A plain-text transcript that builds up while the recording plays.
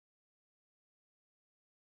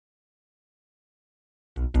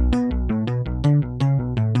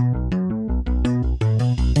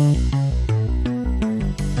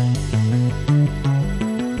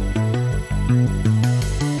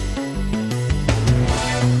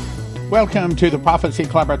Welcome to the Prophecy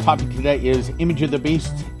Club. Our topic today is Image of the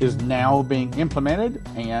Beast is now being implemented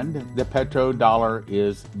and the petrodollar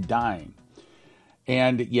is dying.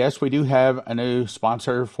 And yes, we do have a new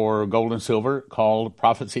sponsor for gold and silver called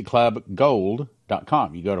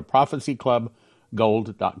prophecyclubgold.com. You go to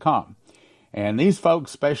prophecyclubgold.com. And these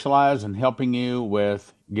folks specialize in helping you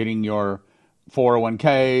with getting your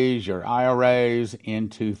 401ks, your IRAs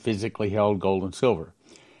into physically held gold and silver.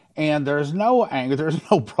 And there's no anger, there's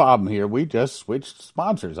no problem here. We just switched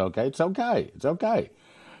sponsors, okay? It's okay.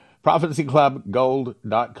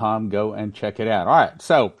 prophecyclubgold.com. Go and check it out. All right,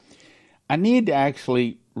 so I need to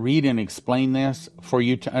actually read and explain this for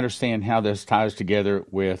you to understand how this ties together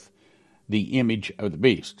with the image of the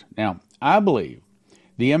beast. Now, I believe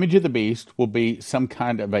the image of the beast will be some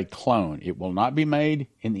kind of a clone. It will not be made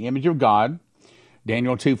in the image of God.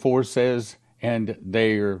 Daniel 2:4 says, and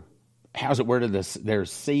their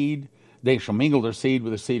seed, they shall mingle their seed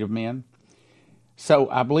with the seed of men. So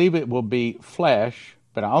I believe it will be flesh,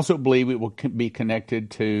 but I also believe it will be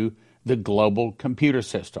connected to the global computer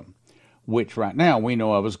system, which right now we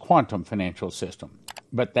know of as quantum financial system.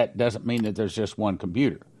 But that doesn't mean that there's just one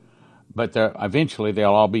computer. But eventually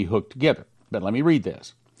they'll all be hooked together. But let me read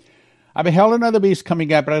this. I beheld another beast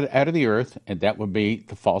coming up out of the earth, and that would be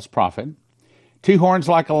the false prophet. 2 horns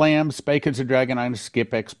like a lamb, spake as a dragon. I'm going to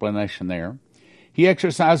skip explanation there. He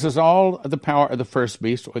exercises all of the power of the first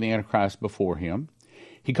beast, or the Antichrist, before him.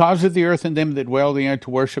 He causeth the earth and them that dwell therein to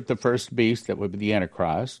worship the first beast, that would be the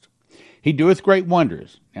Antichrist. He doeth great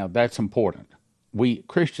wonders. Now, that's important. We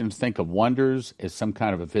Christians think of wonders as some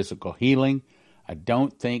kind of a physical healing. I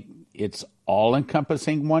don't think it's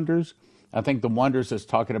all-encompassing wonders. I think the wonders is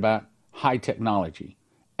talking about high technology,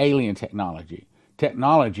 alien technology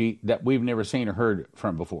that we've never seen or heard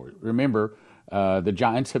from before. Remember, the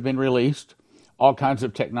giants have been released, all kinds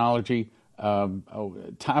of technology,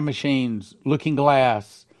 time machines, looking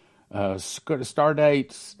glass,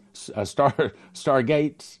 stargates,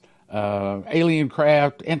 alien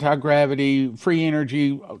craft, anti-gravity, free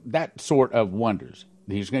energy, that sort of wonders.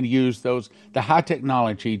 He's going to use the high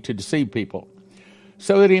technology to deceive people,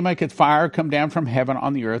 so that he maketh fire come down from heaven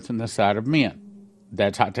on the earth in the sight of men.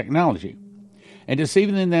 That's high technology. And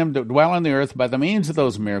deceiving them that dwell on the earth by the means of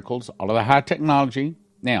those miracles, all of the high technology.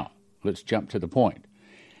 Now, let's jump to the point.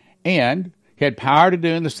 And he had power to do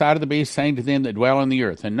in the sight of the beast, saying to them that dwell on the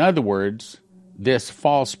earth. In other words, this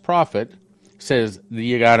false prophet says that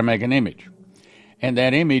you got to make an image. And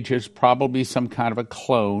that image is probably some kind of a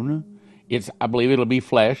clone. I believe it'll be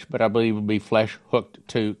flesh, but I believe it'll be flesh hooked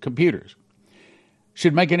to computers.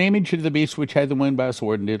 Should make an image of the beast which had the wound by a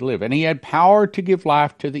sword and did live. And he had power to give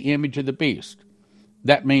life to the image of the beast.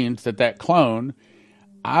 That means that clone,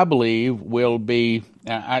 I believe, will be...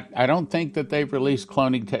 I don't think that they've released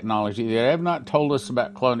cloning technology. They have not told us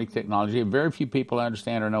about cloning technology. Very few people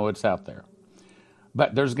understand or know it's out there.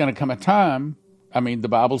 But there's going to come a time, the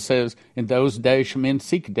Bible says, in those days shall men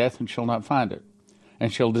seek death and shall not find it,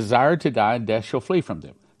 and shall desire to die, and death shall flee from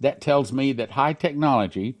them. That tells me that high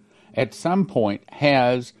technology at some point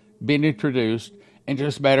has been introduced, and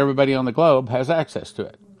just about everybody on the globe has access to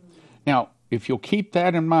it. Now, if you'll keep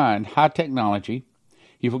that in mind, high technology,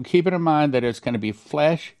 if you'll keep it in mind that it's going to be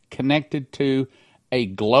flesh connected to a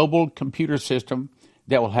global computer system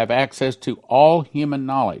that will have access to all human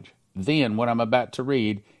knowledge, then what I'm about to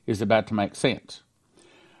read is about to make sense.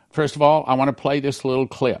 First of all, I want to play this little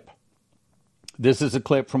clip. This is a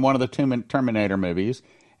clip from one of the Terminator movies,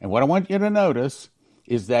 and what I want you to notice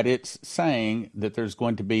is that it's saying that there's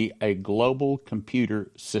going to be a global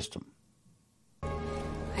computer system.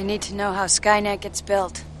 I need to know how Skynet gets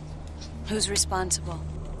built. Who's responsible?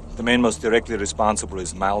 The man most directly responsible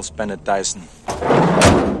is Miles Bennett Dyson.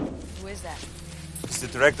 Who is that? He's the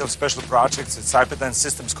director of special projects at Cyberdyne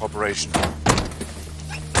Systems Corporation.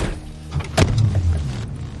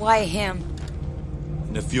 Why him?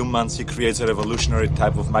 In a few months, he creates a revolutionary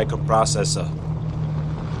type of microprocessor.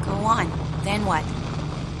 Go on. Then what?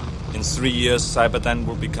 In 3 years, Cyberdyne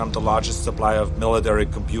will become the largest supplier of military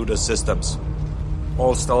computer systems.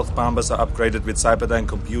 All stealth bombers are upgraded with Cyberdyne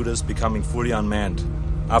computers, becoming fully unmanned.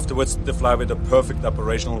 Afterwards, they fly with a perfect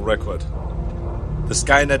operational record. The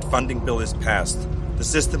Skynet funding bill is passed. The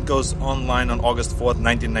system goes online on August 4th,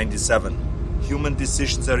 1997. Human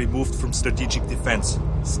decisions are removed from strategic defense.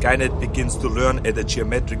 Skynet begins to learn at a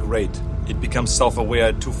geometric rate. It becomes self-aware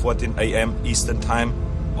at 2:14 a.m. Eastern Time,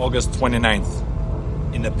 August 29th.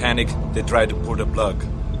 In a panic, they try to pull the plug.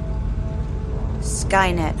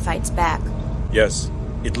 Skynet fights back. Yes,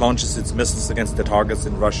 it launches its missiles against the targets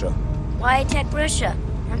in Russia. Why attack Russia?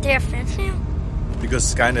 Aren't they our friends now? Because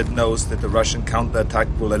Skynet knows that the Russian counterattack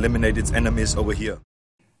will eliminate its enemies over here.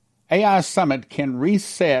 AI Summit can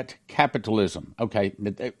reset capitalism. Okay,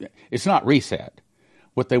 it's not reset.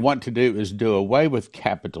 What they want to do is do away with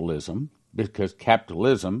capitalism, because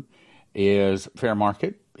capitalism is fair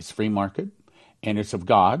market, it's free market, and it's of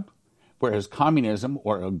God, whereas communism,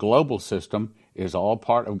 or a global system, is all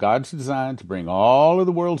part of God's design to bring all of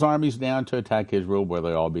the world's armies down to attack Israel, where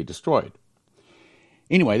they all be destroyed.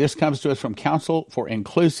 Anyway, this comes to us from Council for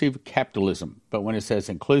Inclusive Capitalism. But when it says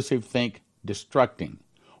inclusive, think destructing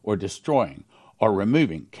or destroying or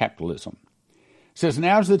removing capitalism. It says,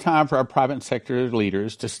 now's the time for our private sector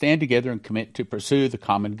leaders to stand together and commit to pursue the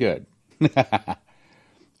common good.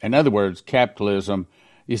 In other words, capitalism,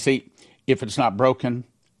 you see, if it's not broken,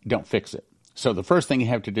 don't fix it. So the first thing you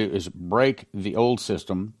have to do is break the old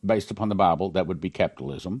system based upon the Bible, that would be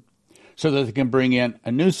capitalism, so that they can bring in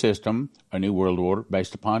a new system, a new world order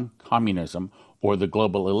based upon communism, or the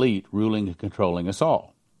global elite ruling and controlling us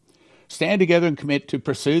all. Stand together and commit to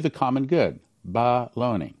pursue the common good.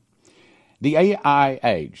 Baloney. The AI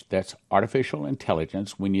age, that's artificial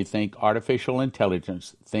intelligence. When you think artificial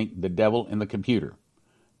intelligence, think the devil in the computer.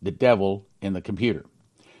 The devil in the computer.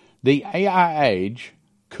 The AI age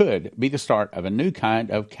could be the start of a new kind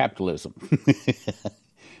of capitalism.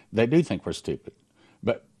 They do think we're stupid,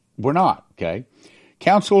 but we're not, okay?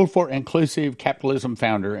 Council for Inclusive Capitalism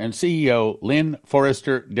founder and CEO Lynn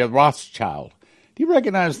Forrester de Rothschild. Do you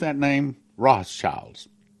recognize that name? Rothschilds.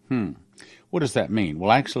 What does that mean?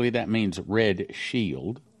 Well, actually, that means red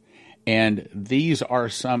shield. And these are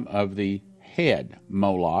some of the head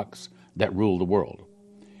Molochs that rule the world.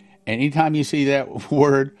 And anytime you see that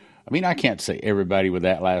word, I mean, I can't say everybody with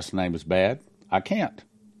that last name is bad. I can't.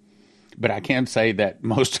 But I can say that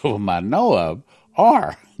most of them I know of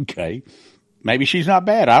are, okay? Maybe she's not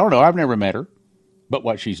bad. I don't know. I've never met her. But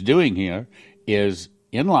what she's doing here is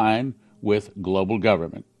in line with global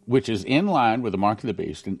government, which is in line with the mark of the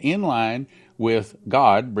beast and in line with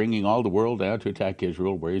God bringing all the world down to attack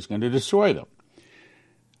Israel, where he's going to destroy them.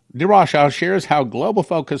 De Rothschild shares how global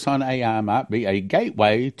focus on AI might be a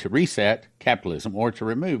gateway to reset capitalism or to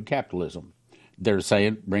remove capitalism. They're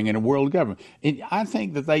saying bring in a world government. And I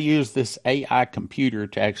think that they use this AI computer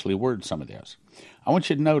to actually word some of this. I want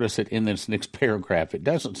you to notice it in this next paragraph. It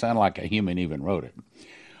doesn't sound like a human even wrote it.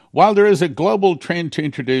 While there is a global trend to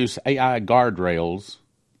introduce AI guardrails,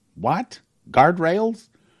 what? Guardrails?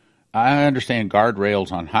 I understand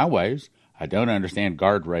guardrails on highways. I don't understand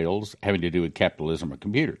guardrails having to do with capitalism or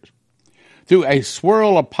computers. Through a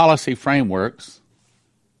swirl of policy frameworks,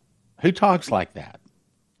 who talks like that?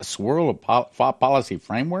 A swirl of policy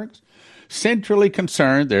frameworks? Centrally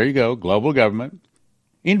concerned, there you go, global government.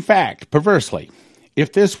 In fact, perversely,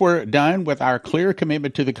 if this were done with our clear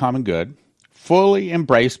commitment to the common good, fully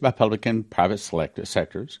embraced by public and private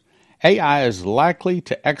sectors, AI is likely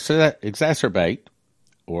to exacerbate,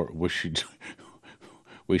 or we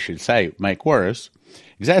should say make worse,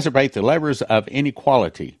 exacerbate the levers of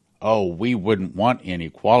inequality. Oh, we wouldn't want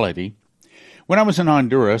inequality. When I was in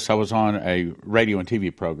Honduras, I was on a radio and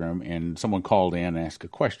TV program, and someone called in and asked a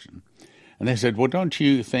question. And they said, well, don't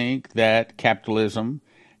you think that capitalism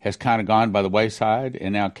has kind of gone by the wayside,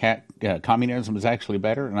 and now communism is actually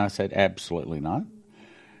better? And I said, absolutely not.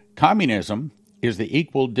 Communism is the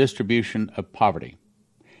equal distribution of poverty.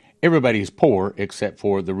 Everybody's poor except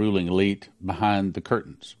for the ruling elite behind the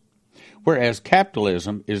curtains. Whereas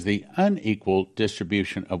capitalism is the unequal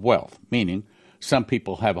distribution of wealth, meaning some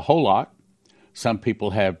people have a whole lot, some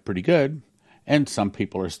people have pretty good, and some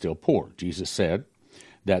people are still poor. Jesus said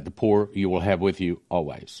that the poor you will have with you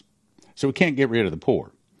always. So we can't get rid of the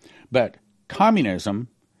poor. But communism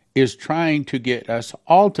is trying to get us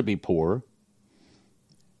all to be poor,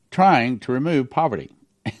 trying to remove poverty,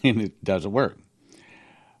 and it doesn't work.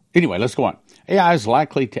 Anyway, let's go on. AI is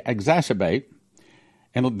likely to exacerbate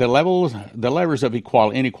and the levers of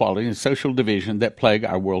inequality and social division that plague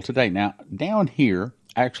our world today. Now, down here,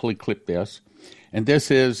 I actually clipped this, and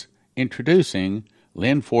this is introducing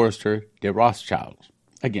Lynn Forrester de Rothschild.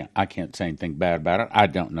 Again, I can't say anything bad about it. I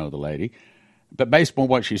don't know the lady. But based on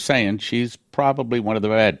what she's saying, she's probably one of the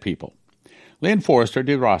bad people. Lynn Forrester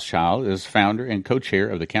de Rothschild is founder and co-chair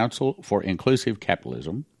of the Council for Inclusive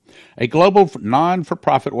Capitalism, a global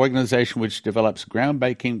non-for-profit organization which develops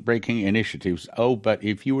groundbreaking initiatives. Oh, but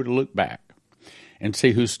if you were to look back and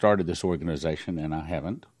see who started this organization, and I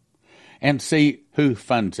haven't, and see who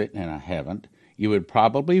funds it, and I haven't, you would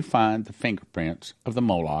probably find the fingerprints of the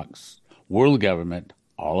Molochs, world government,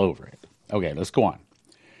 all over it. Okay, let's go on.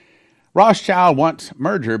 Rothschild wants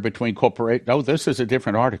merger between corporations. Oh, this is a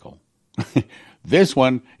different article. This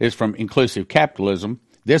one is from Inclusive Capitalism.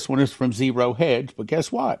 This one is from Zero Hedge, but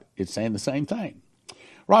guess what? It's saying the same thing.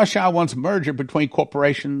 Rothschild wants a merger between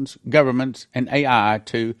corporations, governments, and AI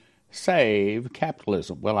to save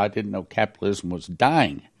capitalism. Well, I didn't know capitalism was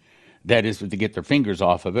dying. That is, to get their fingers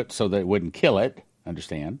off of it so they wouldn't kill it,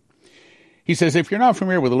 understand? He says, if you're not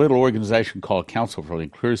familiar with a little organization called Council for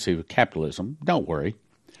Inclusive Capitalism, don't worry.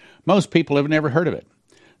 Most people have never heard of it.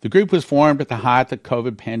 The group was formed at the height of the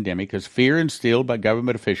COVID pandemic as fear instilled by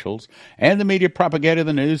government officials and the media propagated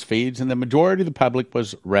the news feeds, and the majority of the public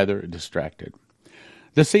was rather distracted.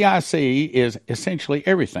 The CIC is essentially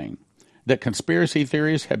everything that conspiracy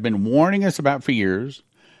theories have been warning us about for years,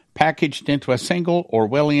 packaged into a single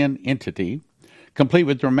Orwellian entity, complete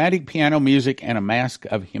with dramatic piano music and a mask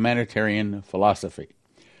of humanitarian philosophy.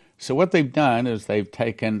 So what they've done is they've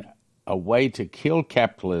taken a way to kill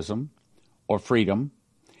capitalism or freedom,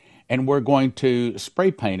 and we're going to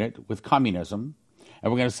spray paint it with communism,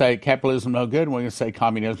 and we're going to say capitalism no good, and we're going to say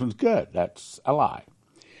communism's good. That's a lie.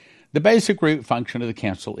 The basic root function of the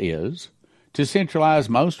council is to centralize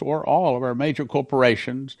most or all of our major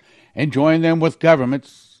corporations and join them with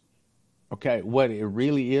governments. Okay, what it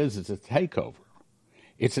really is a takeover.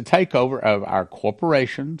 It's a takeover of our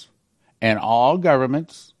corporations and all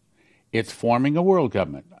governments. It's forming a world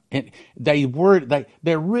government. And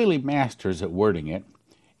they're really masters at wording it.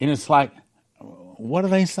 And it's like, what are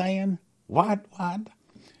they saying? What? And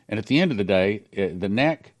at the end of the day, the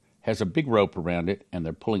neck has a big rope around it, and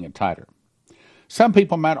they're pulling it tighter. Some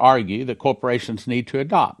people might argue that corporations need to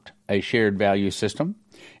adopt a shared value system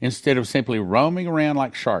instead of simply roaming around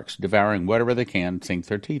like sharks, devouring whatever they can sink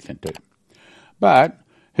their teeth into. But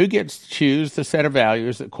who gets to choose the set of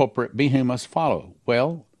values that corporate behemoths follow?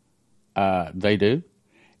 Well, they do,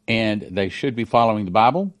 and they should be following the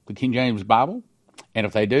Bible, the King James Bible, and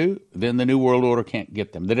if they do, then the New World Order can't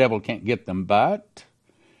get them. The devil can't get them, but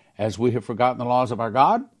as we have forgotten the laws of our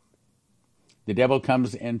God, the devil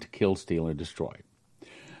comes in to kill, steal, and destroy.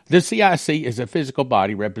 The CIC is a physical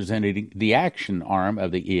body representing the action arm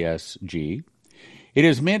of the ESG. It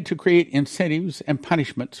is meant to create incentives and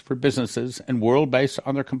punishments for businesses and world based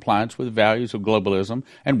on their compliance with values of globalism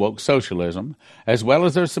and woke socialism, as well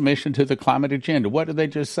as their submission to the climate agenda. What did they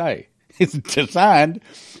just say? It's designed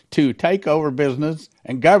to take over business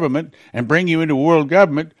and government and bring you into world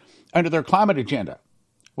government under their climate agenda.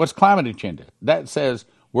 What's climate agenda? That says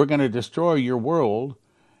we're going to destroy your world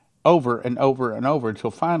over and over and over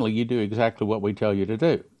until finally you do exactly what we tell you to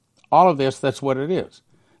do. All of this, that's what it is.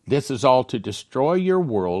 This is all to destroy your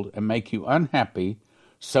world and make you unhappy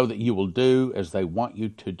so that you will do as they want you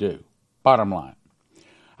to do. Bottom line.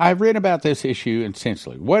 I have written about this issue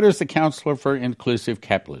intensely. What is the Counselor for Inclusive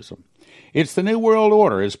Capitalism? It's the New World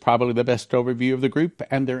Order is probably the best overview of the group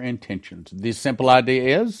and their intentions. The simple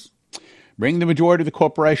idea is bring the majority of the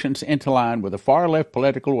corporations into line with a far-left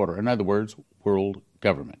political order, in other words, world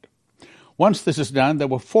government. Once this is done, they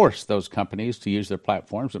will force those companies to use their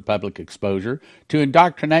platforms and public exposure to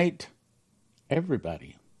indoctrinate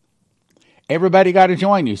everybody. Everybody got to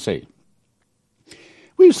join, you see.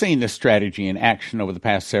 We've seen this strategy in action over the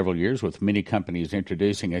past several years, with many companies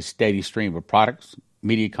introducing a steady stream of products,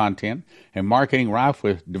 media content, and marketing rife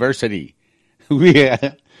with diversity.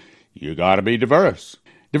 Yeah, you got to be diverse.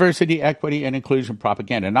 Diversity, equity, and inclusion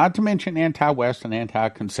propaganda, not to mention anti-West and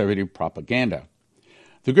anti-conservative propaganda.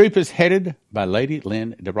 The group is headed by Lady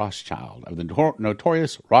Lynn de Rothschild of the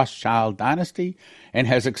notorious Rothschild dynasty and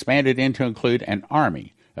has expanded into include an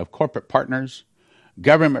army of corporate partners,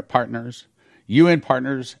 government partners, UN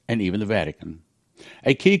partners, and even the Vatican.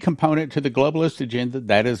 A key component to the globalist agenda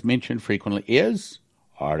that is mentioned frequently is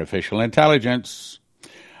artificial intelligence,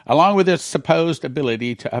 along with its supposed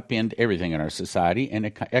ability to upend everything in our society and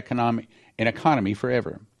economy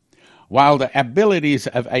forever. While the abilities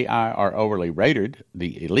of AI are overly rated,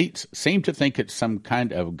 the elites seem to think it's some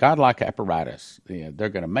kind of godlike apparatus. They're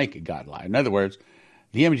going to make it godlike. In other words,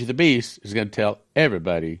 the image of the beast is going to tell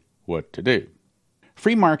everybody what to do.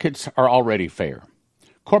 Free markets are already fair.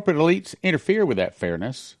 Corporate elites interfere with that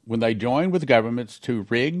fairness when they join with governments to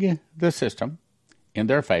rig the system in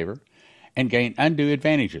their favor and gain undue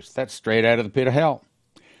advantages. That's straight out of the pit of hell.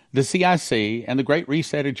 The CIC and the Great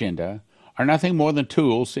Reset agenda are nothing more than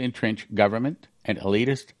tools to entrench government and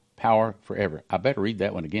elitist power forever. I better read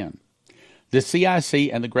that one again. The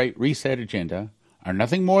CIC and the Great Reset agenda are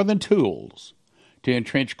nothing more than tools to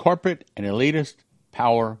entrench corporate and elitist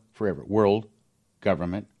power forever. World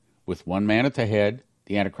government with one man at the head,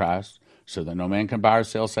 the Antichrist, so that no man can buy or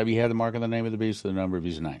sell save he have the mark of the name of the beast or the number of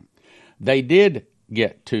his name. They do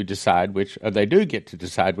get to decide which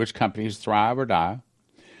companies thrive or die.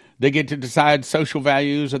 They get to decide social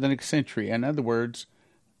values of the next century. In other words,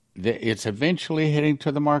 it's eventually heading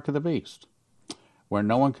to the mark of the beast, where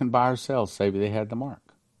no one can buy or sell save they had the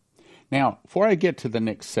mark. Now, before I get to the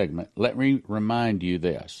next segment, let me remind you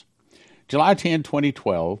this. July 10,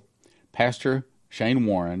 2012, Pastor Shane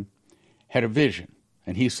Warren had a vision,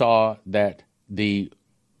 and he saw that the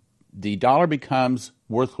dollar becomes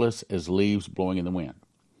worthless as leaves blowing in the wind.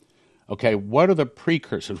 Okay, what are the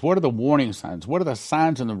precursors? What are the warning signs? What are the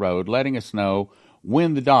signs in the road letting us know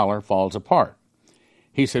when the dollar falls apart?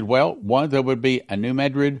 He said, well, one, there would be a New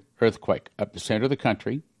Madrid earthquake up the center of the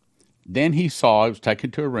country. Then he was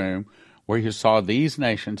taken to a room where he saw these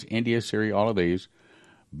nations, India, Syria, all of these,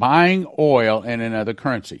 buying oil in another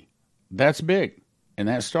currency. That's big. And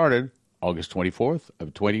that started August 24th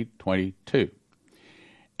of 2022.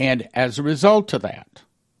 And as a result of that,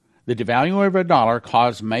 the devaluing of a dollar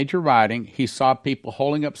caused major rioting. He saw people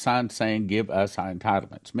holding up signs saying, give us our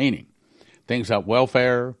entitlements, meaning things like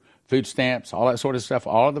welfare, food stamps, all that sort of stuff,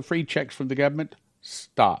 all of the free checks from the government,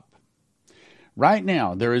 stop. Right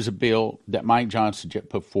now, there is a bill that Mike Johnson just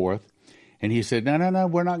put forth, and he said, no,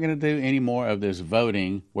 we're not going to do any more of this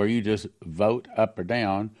voting where you just vote up or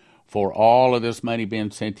down for all of this money being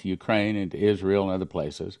sent to Ukraine and to Israel and other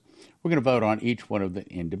places. We're going to vote on each one of them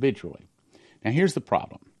individually. Now, here's the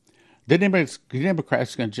problem. The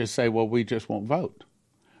Democrats are going to just say, well, we just won't vote.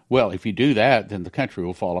 Well, if you do that, then the country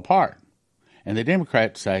will fall apart. And the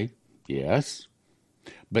Democrats say, yes,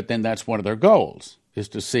 but then that's one of their goals, is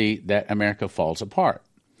to see that America falls apart.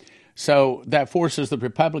 So that forces the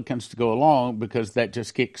Republicans to go along because that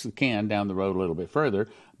just kicks the can down the road a little bit further,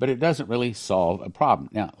 but it doesn't really solve a problem.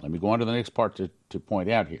 Now, let me go on to the next part to point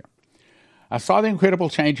out here. I saw the incredible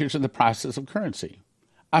changes in the prices of currency.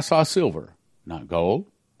 I saw silver, not gold,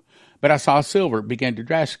 but I saw silver begin to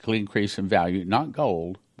drastically increase in value, not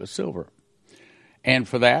gold, but silver. And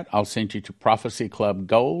for that, I'll send you to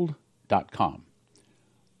prophecyclubgold.com.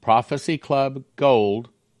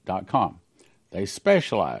 prophecyclubgold.com. They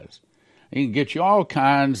specialize. You can get you all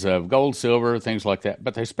kinds of gold, silver, things like that,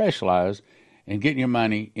 but they specialize in getting your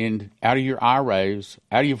money out of your IRAs,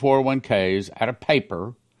 out of your 401ks, out of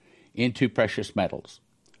paper, into precious metals.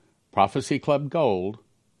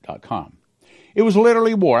 prophecyclubgold.com. It was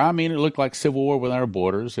literally war. I mean, it looked like civil war within our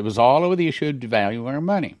borders. It was all over the issue of devaluing our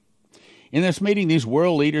money. In this meeting, these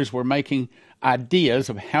world leaders were making ideas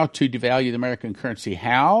of how to devalue the American currency.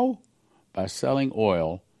 How? By selling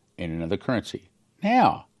oil in another currency.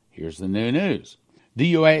 Now, here's the new news.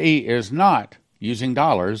 The UAE is not using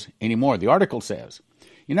dollars anymore. The article says,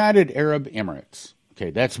 United Arab Emirates, okay,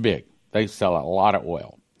 that's big. They sell a lot of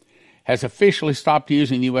oil, has officially stopped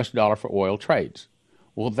using the U.S. dollar for oil trades.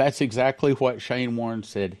 Well, that's exactly what Shane Warren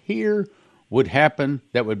said here would happen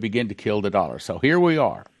that would begin to kill the dollar. So here we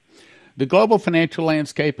are. The global financial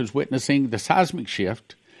landscape is witnessing the seismic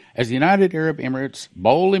shift as the United Arab Emirates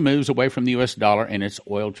boldly moves away from the U.S. dollar and its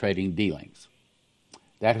oil trading dealings.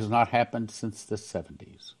 That has not happened since the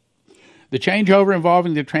 70s. The changeover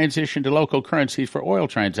involving the transition to local currencies for oil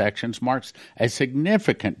transactions marks a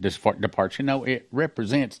significant departure. No, it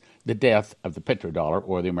represents the death of the petrodollar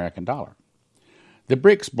or the American dollar. The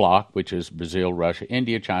BRICS bloc, which is Brazil, Russia,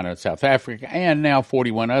 India, China, South Africa, and now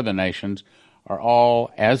 41 other nations, are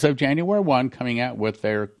all, as of January 1, coming out with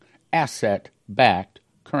their asset-backed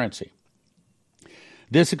currency.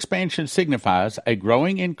 This expansion signifies a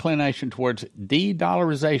growing inclination towards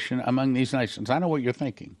de-dollarization among these nations. I know what you're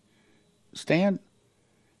thinking. Stan,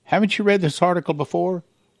 haven't you read this article before?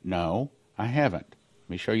 No, I haven't. Let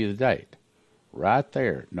me show you the date. Right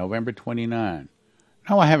there, November 29.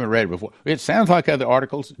 No, I haven't read it before. It sounds like other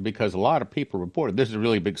articles because a lot of people reported. This is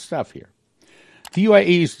really big stuff here. The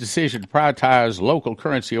UAE's decision to prioritize local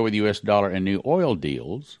currency over the U.S. dollar in new oil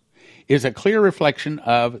deals is a clear reflection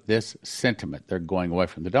of this sentiment. They're going away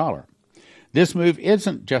from the dollar. This move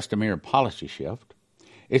isn't just a mere policy shift.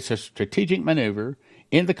 It's a strategic maneuver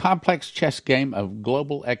in the complex chess game of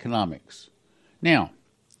global economics. Now,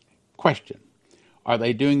 question. Are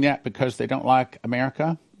they doing that because they don't like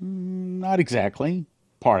America? Not exactly.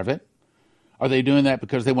 Part of it. Are they doing that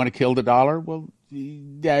because they want to kill the dollar? Well,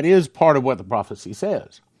 that is part of what the prophecy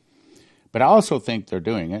says. But I also think they're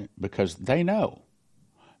doing it because they know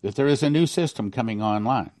that there is a new system coming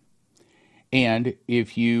online. And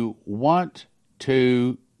if you want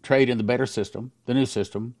to trade in the better system, the new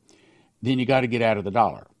system, then you got to get out of the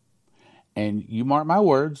dollar. And you mark my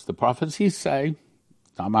words, the prophecies say,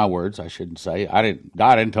 not my words, I shouldn't say.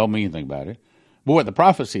 God didn't tell me anything about it. But what the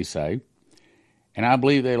prophecies say, and I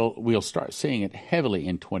believe we'll start seeing it heavily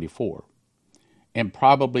in 24, and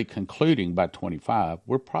probably concluding by 25,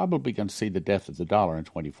 we're probably going to see the death of the dollar in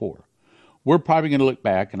 24. We're probably going to look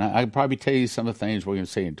back, and I can probably tell you some of the things we're going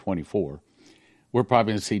to see in 24. We're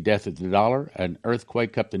probably going to see death of the dollar, an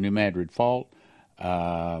earthquake up the New Madrid Fault,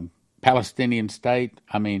 Palestinian state.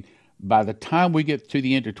 I mean, by the time we get to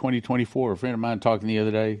the end of 2024, a friend of mine talking the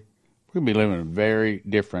other day, we're going to be living in a very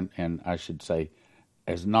different, and I should say,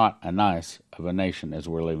 as not a nice of a nation as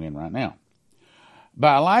we're living in right now.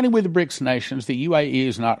 By aligning with the BRICS nations, the UAE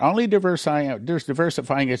is not only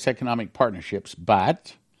diversifying its economic partnerships,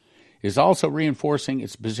 but is also reinforcing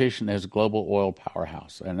its position as a global oil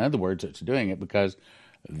powerhouse. In other words, it's doing it because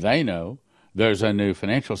they know there's a new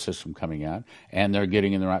financial system coming out, and they're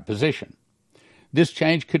getting in the right position. This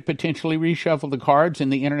change could potentially reshuffle the cards in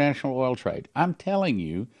the international oil trade. I'm telling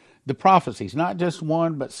you, the prophecies, not just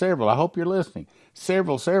one, but several. I hope you're listening.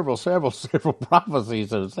 Several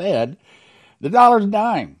prophecies have said the dollar's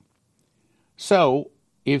dying. So,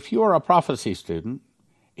 if you're a prophecy student,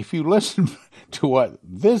 if you listen to what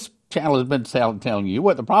this channel has been telling you,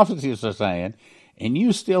 what the prophecies are saying, and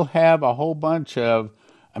you still have a whole bunch of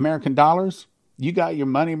American dollars, you got your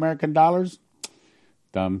money American dollars,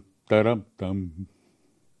 dum, da-dum, dum,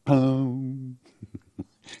 dum.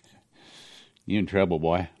 You in trouble,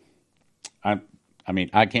 boy. I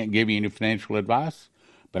mean, I can't give you any financial advice,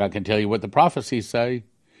 but I can tell you what the prophecies say.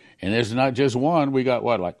 And there's not just one. We got,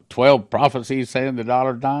 like 12 prophecies saying the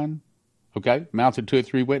dollar's dying? Okay, mouth of 2 or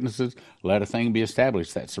 3 witnesses, let a thing be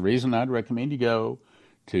established. That's the reason I'd recommend you go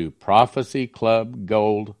to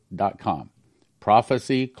prophecyclubgold.com.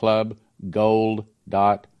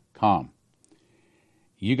 prophecyclubgold.com.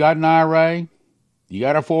 You got an IRA? You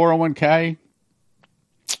got a 401k?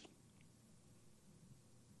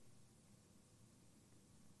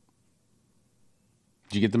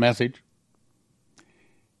 Did you get the message?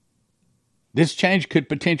 This change could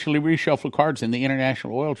potentially reshuffle cards in the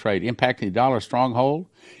international oil trade, impacting the dollar stronghold,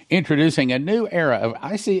 introducing a new era of,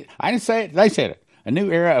 I didn't say it, they said it, a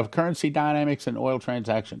new era of currency dynamics and oil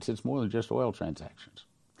transactions. It's more than just oil transactions.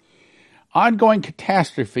 Ongoing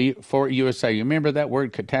catastrophe for USA. You remember that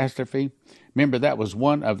word catastrophe? Remember that was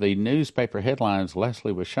one of the newspaper headlines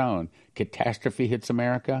Leslie was shown. Catastrophe hits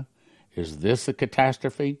America. Is this a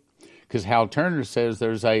catastrophe? Because Hal Turner says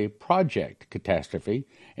there's a project catastrophe,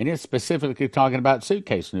 and it's specifically talking about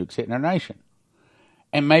suitcase nukes hitting our nation.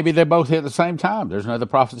 And maybe they both hit at the same time. There's another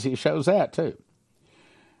prophecy that shows that, too.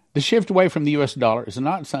 The shift away from the U.S. dollar is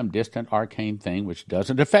not some distant, arcane thing which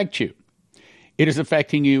doesn't affect you. It is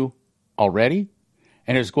affecting you already,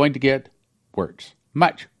 and it's going to get worse,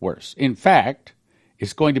 much worse. In fact,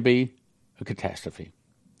 it's going to be a catastrophe.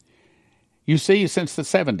 You see, since the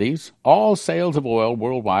 70s, all sales of oil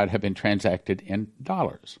worldwide have been transacted in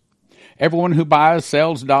dollars. Everyone who buys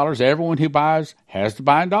sells dollars. Everyone who buys has to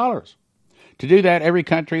buy in dollars. To do that, every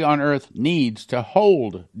country on earth needs to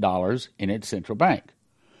hold dollars in its central bank.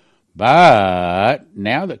 But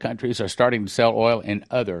now that countries are starting to sell oil in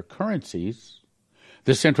other currencies,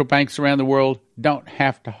 the central banks around the world don't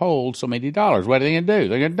have to hold so many dollars. What are they going to do?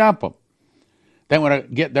 They're going to dump them. They want to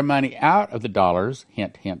get their money out of the dollars,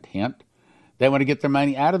 hint, hint, hint. They want to get their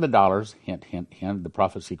money out of the dollars, hint, hint, hint, the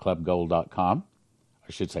prophecyclubgold.com.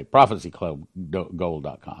 I should say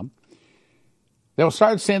prophecyclubgold.com. They'll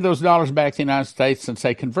start sending those dollars back to the United States and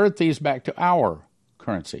say, convert these back to our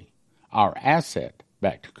currency, our asset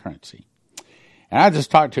back to currency. And I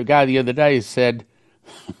just talked to a guy the other day who said,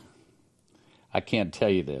 I can't tell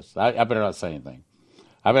you this. I better not say anything.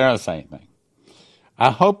 I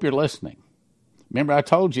hope you're listening. Remember, I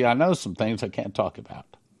told you I know some things I can't talk about.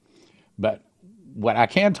 But what I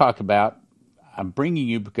can talk about, I'm bringing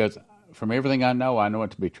you because from everything I know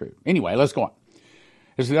it to be true. Anyway, let's go on.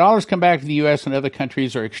 As the dollars come back to the U.S. and other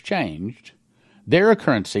countries are exchanged, their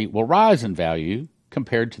currency will rise in value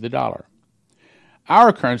compared to the dollar.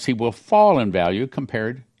 Our currency will fall in value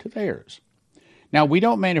compared to theirs. Now, we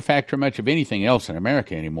don't manufacture much of anything else in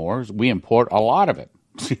America anymore. We import a lot of it,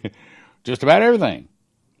 just about everything.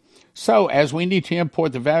 So, as we need to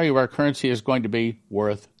import, the value of our currency is going to be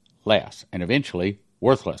worth less and eventually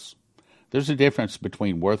worthless. There's a difference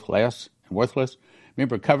between worth less and worthless.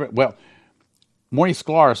 Remember, Maurice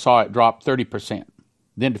Sklar saw it drop 30%,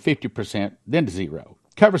 then to 50%, then to zero.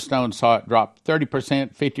 Coverstone saw it drop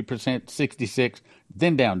 30%, 50%, 66%,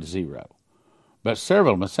 then down to zero. But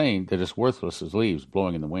several of them have seen that it's worthless as leaves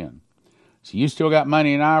blowing in the wind. So you still got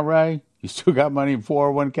money in IRA? You still got money in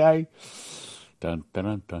 401k? Dun, dun,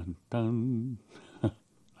 dun, dun, dun.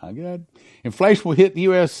 Not good. Inflation will hit the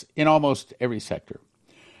U.S. in almost every sector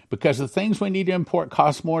because the things we need to import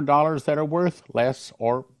cost more dollars that are worth less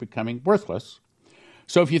or becoming worthless.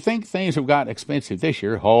 So if you think things have gotten expensive this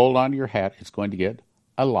year, hold on to your hat. It's going to get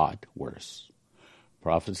a lot worse.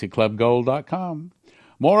 prophecyclubgold.com.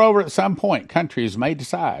 Moreover, at some point, countries may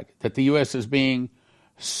decide that the U.S. is being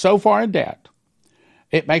so far in debt,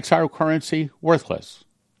 it makes our currency worthless.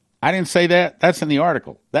 I didn't say that. That's in the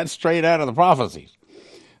article. That's straight out of the prophecies.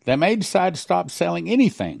 They may decide to stop selling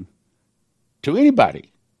anything to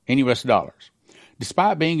anybody in U.S. dollars.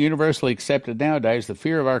 Despite being universally accepted nowadays, the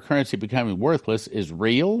fear of our currency becoming worthless is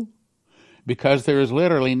real because there is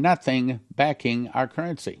literally nothing backing our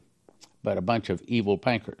currency but a bunch of evil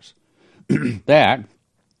bankers that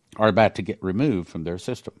are about to get removed from their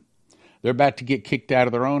system. They're about to get kicked out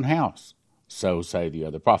of their own house, so say the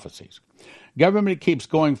other prophecies. Government keeps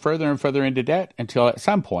going further and further into debt until at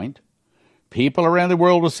some point, people around the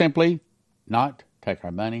world will simply not take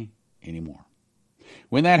our money anymore.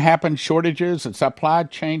 When that happens, shortages and supply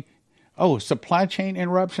chain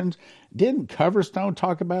interruptions. Didn't Coverstone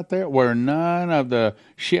talk about that, where none of the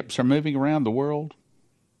ships are moving around the world?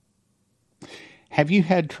 Have you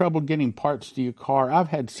had trouble getting parts to your car? I've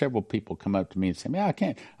had several people come up to me and say, "Man,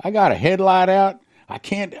 I got a headlight out. I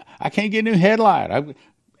can't get a new headlight. I'm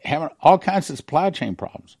having all kinds of supply chain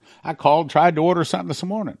problems. I tried to order something this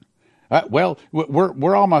morning. Well,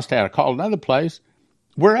 we're almost out. I called another place.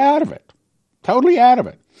 We're out of it. Totally out of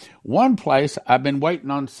it. One place, I've been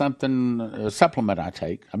waiting on something, a supplement I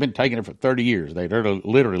take. I've been taking it for 30 years. They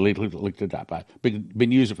literally looked it up. I've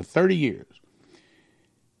been using it for 30 years.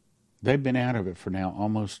 They've been out of it for now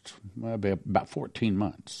almost about 14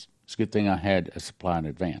 months. It's a good thing I had a supply in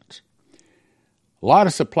advance. A lot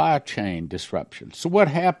of supply chain disruptions. So what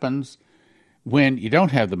happens when you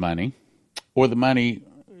don't have the money, or the money,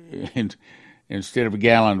 instead of a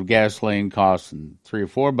gallon of gasoline costing $3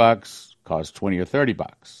 or $4, costs $20 or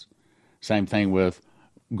 $30. Same thing with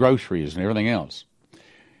groceries and everything else.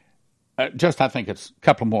 I think it's a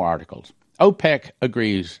couple more articles. OPEC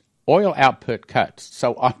agrees oil output cuts.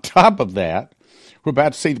 So on top of that, we're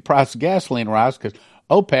about to see the price of gasoline rise because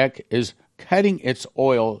OPEC is cutting its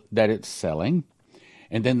oil that it's selling.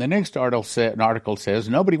 And then the next article says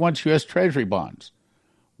nobody wants U.S. Treasury bonds.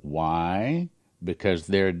 Why? Because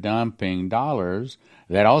they're dumping dollars.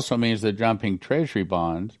 That also means they're dumping Treasury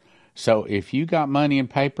bonds. So if you got money in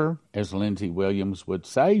paper, as Lindsey Williams would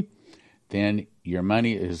say, then your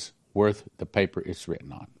money is worth the paper it's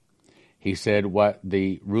written on. He said what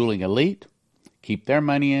the ruling elite keep their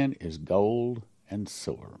money in is gold and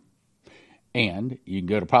silver. And you can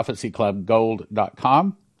go to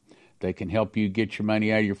prophecyclubgold.com. They can help you get your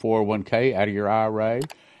money out of your 401k, out of your IRA,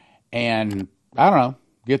 and, I don't know,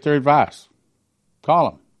 get their advice.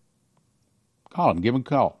 Call them, give them a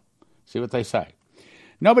call, see what they say.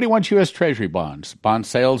 Nobody wants U.S. Treasury bonds. Bond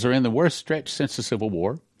sales are in the worst stretch since the Civil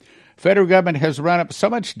War. Federal government has run up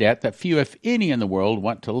so much debt that few, if any, in the world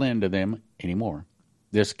want to lend to them anymore.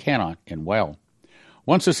 This cannot end well.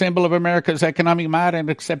 Once a symbol of America's economic might and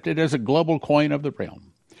accepted as a global coin of the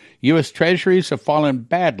realm, U.S. Treasuries have fallen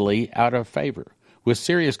badly out of favor, with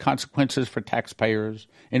serious consequences for taxpayers,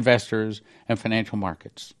 investors, and financial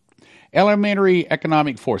markets. Elementary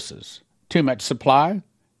economic forces, too much supply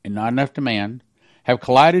and not enough demand, have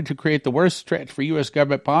collided to create the worst stretch for U.S.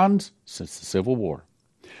 government bonds since the Civil War.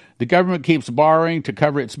 The government keeps borrowing to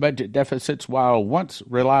cover its budget deficits while once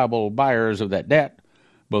reliable buyers of that debt,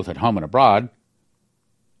 both at home and abroad,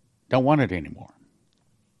 don't want it anymore.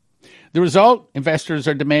 The result, investors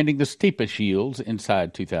are demanding the steepest yields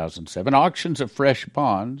inside 2007. Auctions of fresh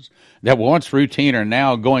bonds that were once routine are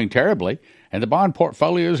now going terribly, and the bond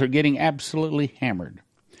portfolios are getting absolutely hammered.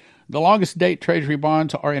 The longest date Treasury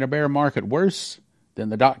bonds are in a bear market worse than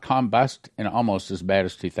the dot-com bust and almost as bad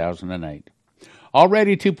as 2008.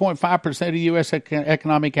 Already 2.5% of U.S.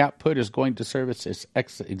 economic output is going to service its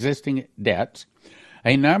existing debts,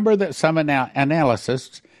 a number that some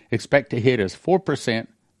analysts expect to hit as 4%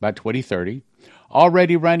 by 2030.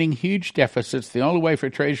 Already running huge deficits, the only way for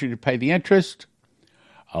Treasury to pay the interest,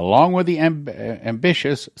 along with the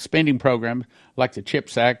ambitious spending programs like the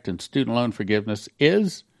CHIPS Act and student loan forgiveness,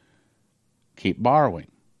 is keep borrowing.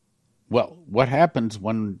 Well, what happens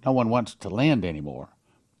when no one wants to lend anymore?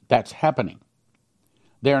 That's happening.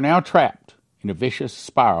 They are now trapped in a vicious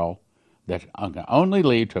spiral that can only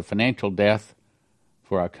lead to a financial death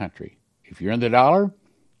for our country. If you're in the dollar,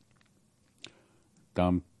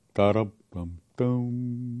 dum da dum dum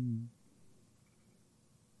dum.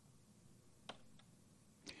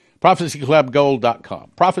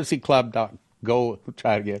 ProphecyClubGold.com.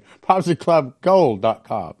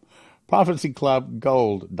 ProphecyClubGold.com.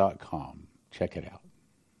 ProphecyClubGold.com. Check it out.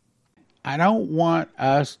 I don't want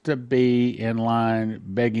us to be in line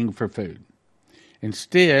begging for food.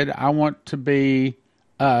 Instead, I want to be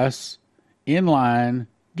us in line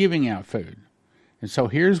giving out food. And so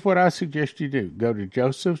here's what I suggest you do. Go to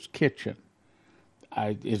Joseph's Kitchen.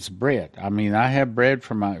 It's bread. I mean, I have bread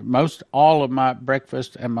for all of my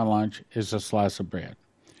breakfast and my lunch is a slice of bread.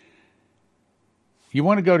 you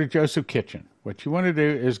want to go to Joseph Kitchen. What you want to do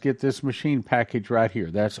is get this machine package right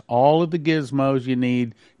here. That's all of the gizmos you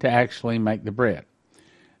need to actually make the bread.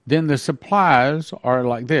 Then the supplies are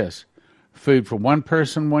like this. Food for 1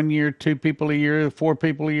 person 1 year, 2 people a year, 4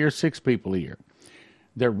 people a year, 6 people a year.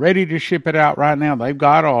 They're ready to ship it out right now. They've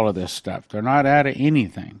got all of this stuff. They're not out of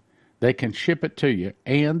anything. They can ship it to you.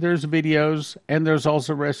 And there's videos, and there's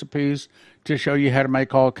also recipes to show you how to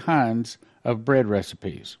make all kinds of bread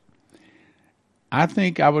recipes. I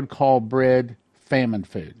think I would call bread famine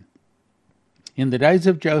food. In the days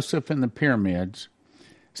of Joseph and the pyramids,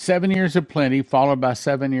 7 years of plenty followed by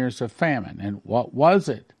 7 years of famine. And what was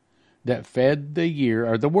it that fed the year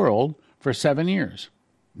or the world for 7 years?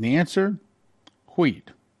 And the answer,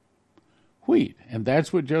 wheat. Wheat. And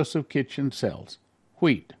that's what Joseph Kitchen sells.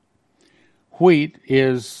 Wheat. Wheat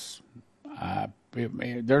is,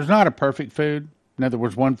 there's not a perfect food. In other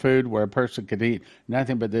words, one food where a person could eat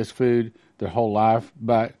nothing but this food their whole life,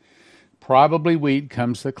 but probably wheat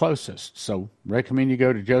comes the closest. So recommend you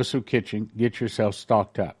go to Joseph Kitchen, get yourself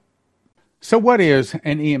stocked up. So what is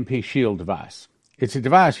an EMP shield device? It's a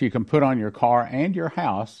device you can put on your car and your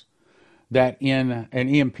house that in an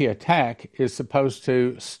EMP attack is supposed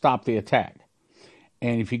to stop the attack.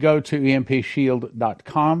 And if you go to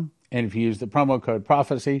empshield.com and if you use the promo code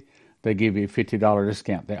PROPHECY, they give you a $50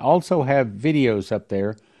 discount. They also have videos up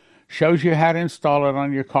there, shows you how to install it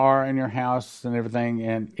on your car and your house and everything,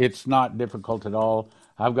 and it's not difficult at all.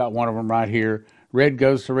 I've got one of them right here. Red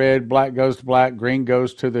goes to red, black goes to black, green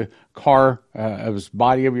goes to the car,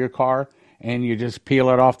 body of your car, and you just peel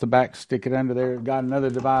it off the back, stick it under there. Got another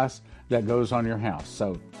device that goes on your house.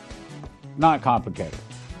 So, not complicated.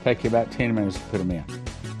 Take you about 10 minutes to put them in.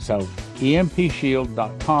 So,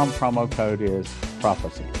 empshield.com, promo code is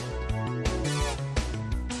PROPHECY.